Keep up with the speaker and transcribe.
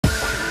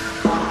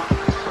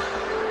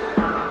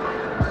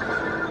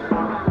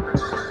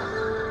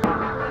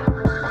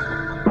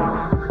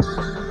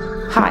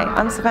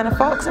I'm Cervena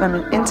Fox and I'm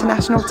an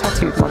international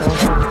tattoo model.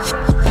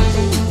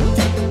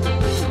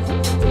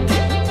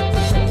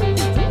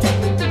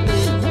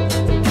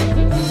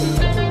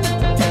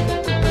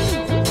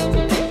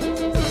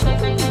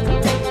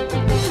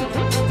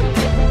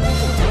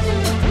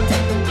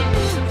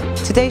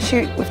 Today's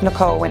shoot with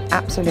Nicole went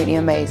absolutely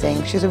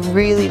amazing. She's a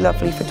really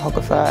lovely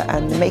photographer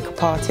and the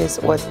makeup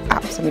artist was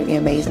absolutely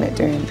amazing at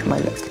doing my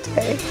look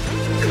today.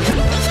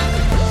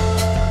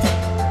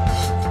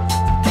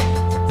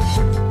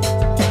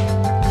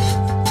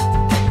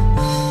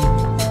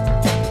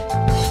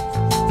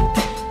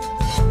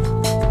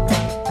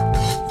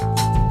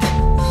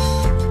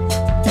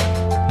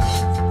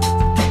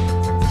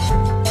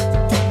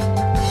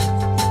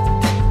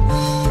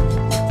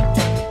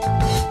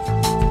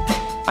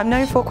 I'm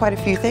known for quite a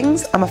few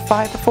things. I'm a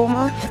fire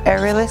performer,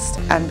 aerialist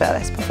and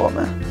burlesque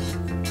performer.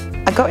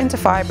 I got into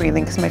fire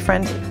breathing because my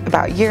friend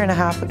about a year and a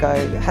half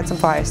ago had some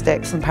fire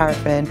sticks and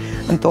paraffin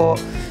and thought,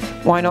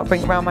 why not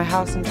bring it around my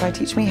house and try to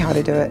teach me how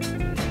to do it?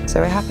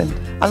 So it happened.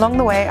 Along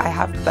the way I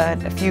have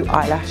burnt a few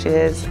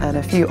eyelashes and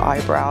a few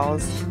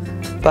eyebrows,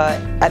 but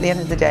at the end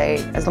of the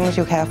day, as long as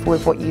you're careful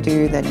with what you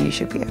do, then you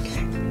should be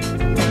okay.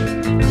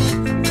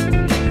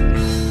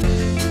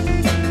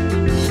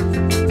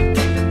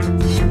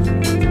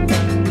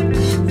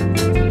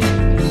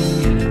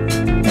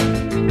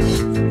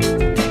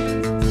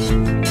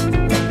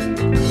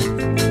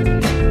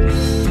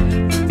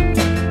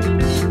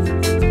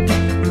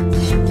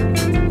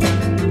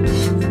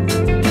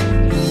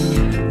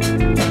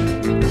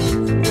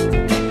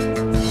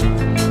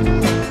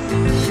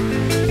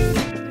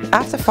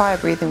 After fire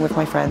breathing with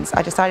my friends,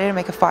 I decided to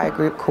make a fire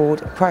group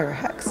called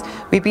Pyrohex.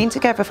 We've been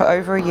together for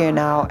over a year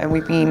now and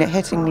we've been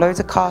hitting loads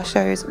of car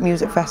shows,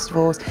 music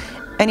festivals,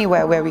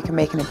 anywhere where we can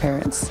make an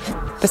appearance.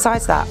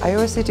 Besides that, I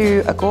also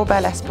do a gore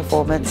burlesque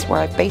performance where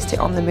I've based it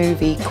on the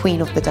movie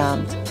Queen of the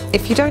Damned.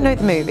 If you don't know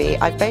the movie,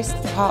 I've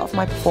based the part of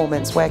my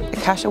performance where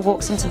Akasha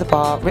walks into the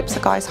bar, rips a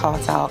guy's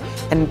heart out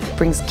and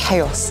brings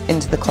chaos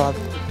into the club.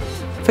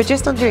 For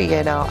just under a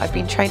year now, I've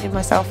been training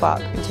myself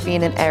up into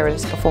being an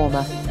aerialist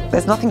performer.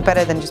 There's nothing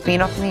better than just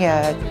being up in the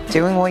air,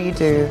 doing what you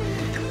do,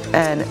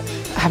 and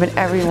having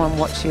everyone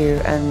watch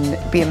you and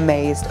be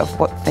amazed of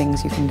what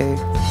things you can do.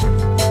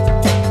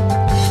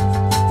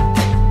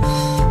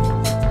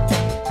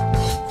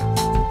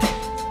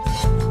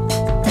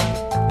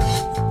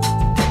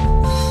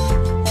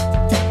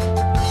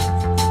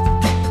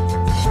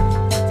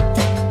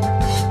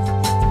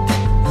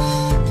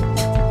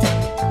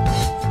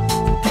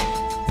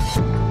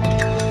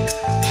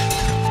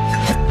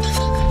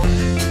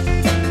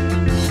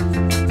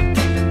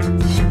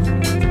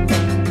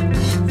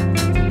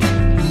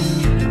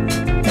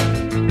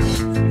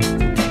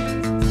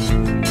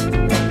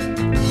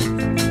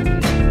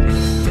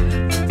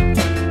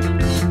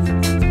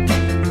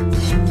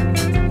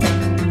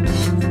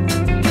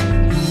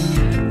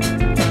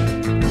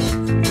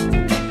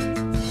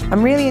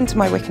 I'm really into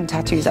my Wiccan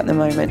tattoos at the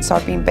moment, so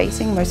I've been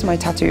basing most of my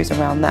tattoos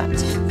around that.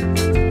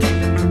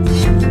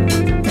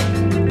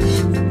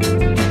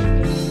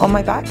 On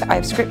my back, I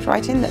have script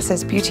writing that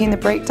says Beauty in the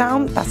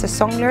Breakdown. That's a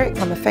song lyric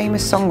from a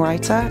famous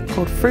songwriter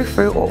called Frou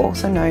Frou, or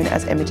also known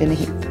as Image in a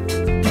Heap.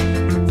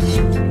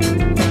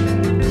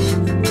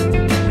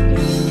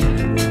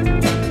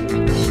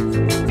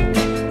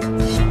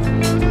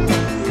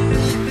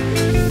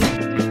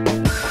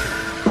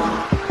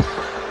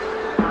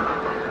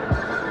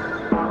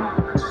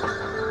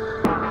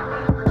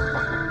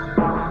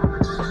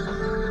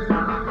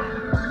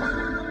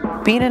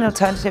 Being an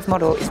alternative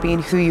model is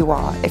being who you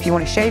are. If you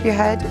want to shave your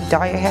head,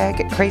 dye your hair,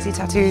 get crazy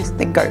tattoos,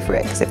 then go for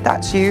it. Because if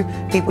that's you,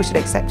 people should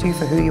accept you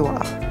for who you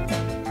are.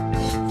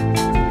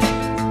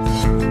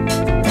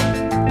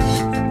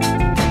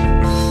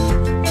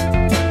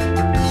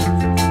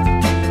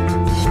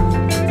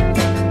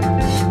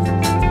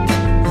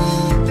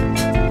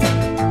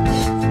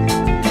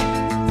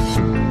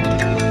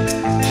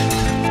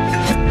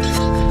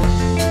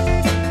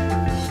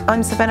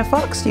 I'm Cervena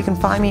Fox. You can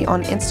find me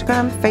on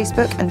Instagram,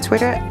 Facebook and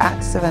Twitter at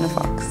Cervena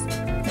Fox.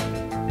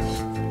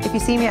 If you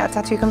see me at a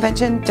tattoo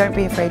convention, don't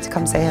be afraid to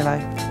come say hello.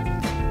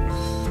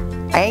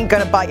 I ain't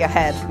gonna bite your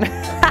head.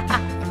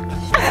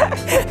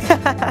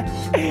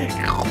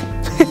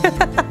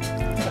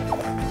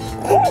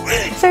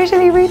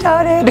 Socially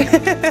retarded.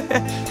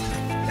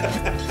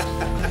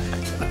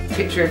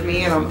 Picture of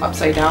me and I'm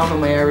upside down on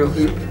my aerial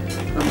hoop.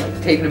 I'm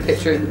like taking a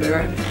picture in the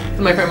mirror.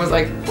 And my friend was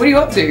like, what are you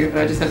up to? And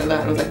I just sent her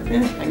that and I was like,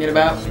 hanging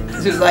about.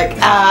 She was like,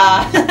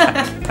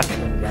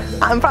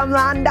 I'm from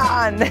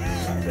London.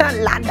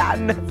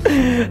 London.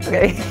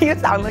 Okay, you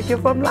sound like you're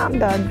from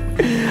London.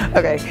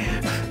 Okay,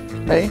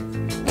 ready?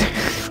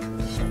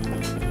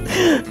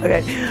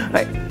 Okay,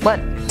 right,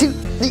 1, 2,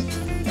 3.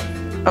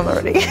 I'm not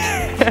ready.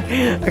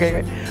 Okay,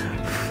 great.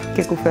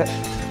 Giggle foot.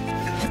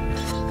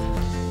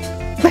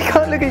 I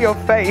can't look at your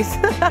face.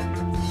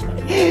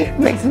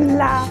 Makes me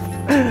laugh.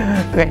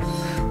 Okay.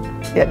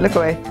 Yeah, look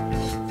away.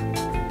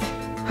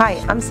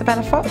 Hi, I'm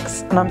Cervena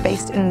Fox and I'm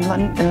based in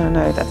London. Oh,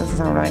 no, that doesn't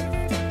sound right.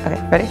 Okay,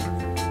 ready?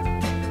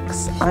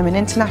 Fox. I'm an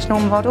international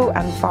model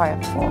and fire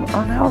performer.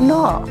 Oh no, I'm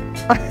not.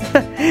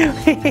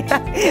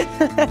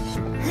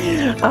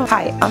 Oh,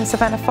 hi, I'm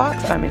Cervena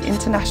Fox. I'm an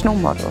international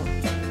model.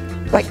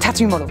 Like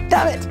tattoo model.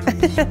 Damn it!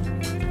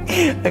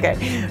 Okay.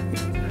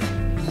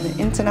 I'm an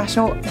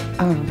international.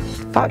 Oh,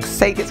 fuck's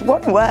sake! It's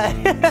one word.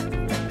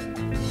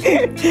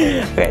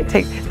 Okay,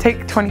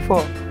 take 24.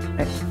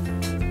 Okay.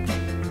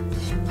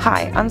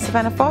 Hi, I'm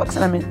Cervena Fox,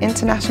 and I'm an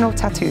international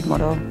tattooed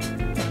model.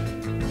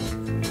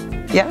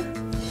 Yeah?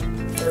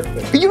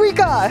 Perfect.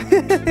 Eureka!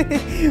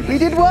 We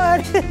did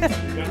one! You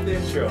got the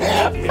intro.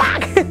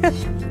 Fuck!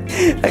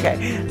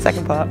 Okay,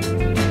 second part.